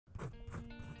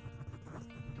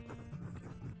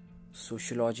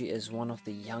Sociology is one of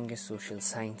the youngest social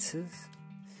sciences,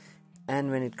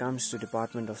 and when it comes to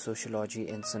Department of Sociology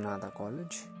in Sonada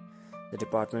College, the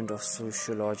Department of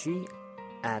Sociology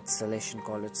at Salesian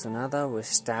College Sonada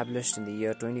was established in the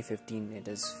year 2015. It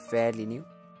is fairly new.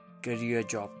 Career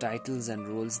job titles and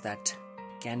roles that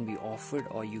can be offered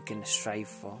or you can strive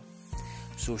for: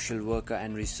 social worker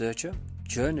and researcher,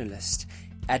 journalist,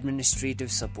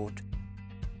 administrative support,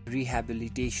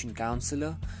 rehabilitation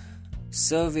counselor,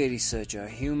 survey researcher,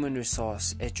 human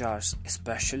resource HR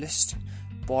specialist,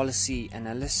 policy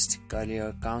analyst,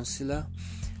 career counselor,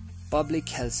 public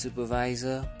health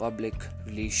supervisor, public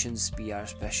relations PR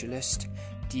specialist,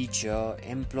 teacher,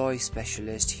 employee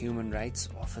specialist, human rights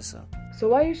officer. So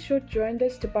why you should join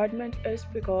this department is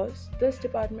because this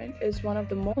department is one of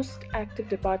the most active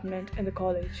department in the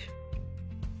college.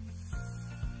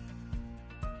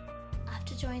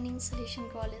 After joining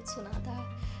Salesian College Sonada,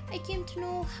 I came to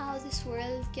know how this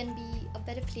world can be a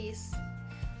better place.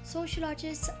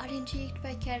 Sociologists are intrigued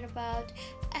by, care about,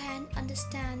 and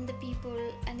understand the people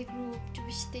and the group to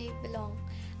which they belong.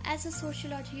 As a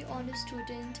sociology honors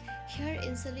student here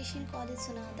in Salesian College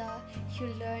Sonada,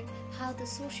 you'll learn how the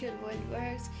social world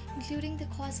works, including the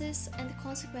causes and the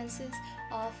consequences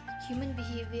of human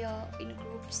behavior in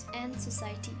groups and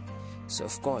society. So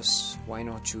of course, why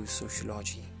not choose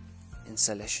sociology in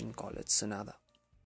Salesian College Sonada?